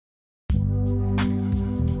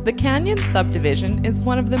The Canyon subdivision is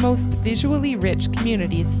one of the most visually rich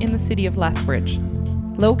communities in the city of Lethbridge.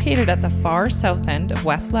 Located at the far south end of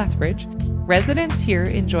West Lethbridge, residents here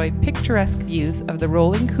enjoy picturesque views of the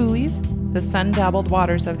rolling coulees, the sun-dabbled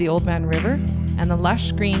waters of the Oldman River, and the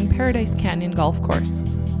lush green Paradise Canyon golf course.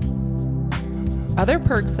 Other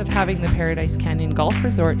perks of having the Paradise Canyon Golf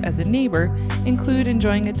Resort as a neighbour include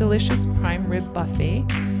enjoying a delicious prime rib buffet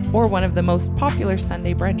or one of the most popular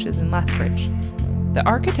Sunday brunches in Lethbridge. The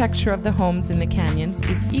architecture of the homes in the canyons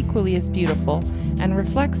is equally as beautiful and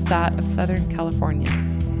reflects that of Southern California.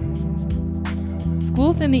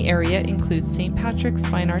 Schools in the area include St. Patrick's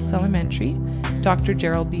Fine Arts Elementary, Dr.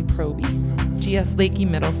 Gerald B. Proby, G.S. Lakey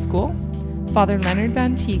Middle School, Father Leonard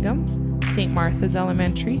Van Tegum, St. Martha's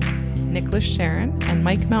Elementary, Nicholas Sharon, and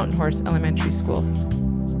Mike Mountain Horse Elementary Schools.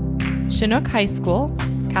 Chinook High School,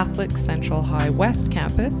 Catholic Central High West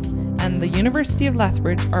Campus, and the University of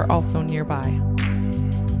Lethbridge are also nearby.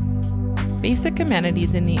 Basic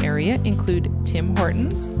amenities in the area include Tim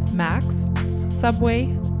Hortons, Mac's, Subway,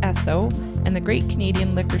 Esso, and the Great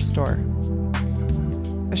Canadian Liquor Store.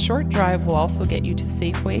 A short drive will also get you to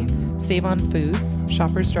Safeway, Save on Foods,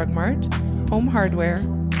 Shoppers Drug Mart, Home Hardware,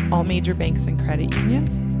 all major banks and credit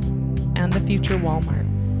unions, and the future Walmart.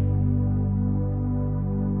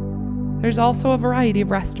 There's also a variety of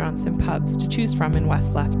restaurants and pubs to choose from in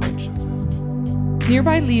West Lethbridge.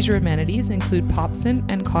 Nearby leisure amenities include Popson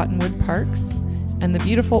and Cottonwood Parks, and the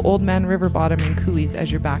beautiful Oldman River bottom and coulees as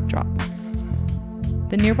your backdrop.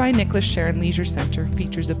 The nearby Nicholas Sharon Leisure Centre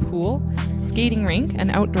features a pool, skating rink, and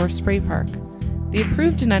outdoor spray park. The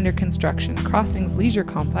approved and under construction Crossings Leisure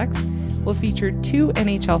Complex will feature 2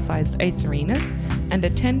 NHL-sized ice arenas and a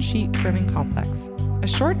 10-sheet curling complex. A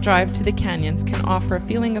short drive to the canyons can offer a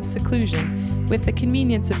feeling of seclusion with the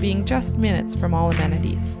convenience of being just minutes from all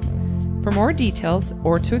amenities. For more details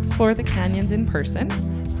or to explore the canyons in person,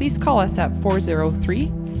 please call us at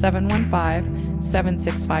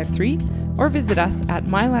 403-715-7653 or visit us at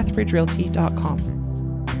mylethbridgerealty.com.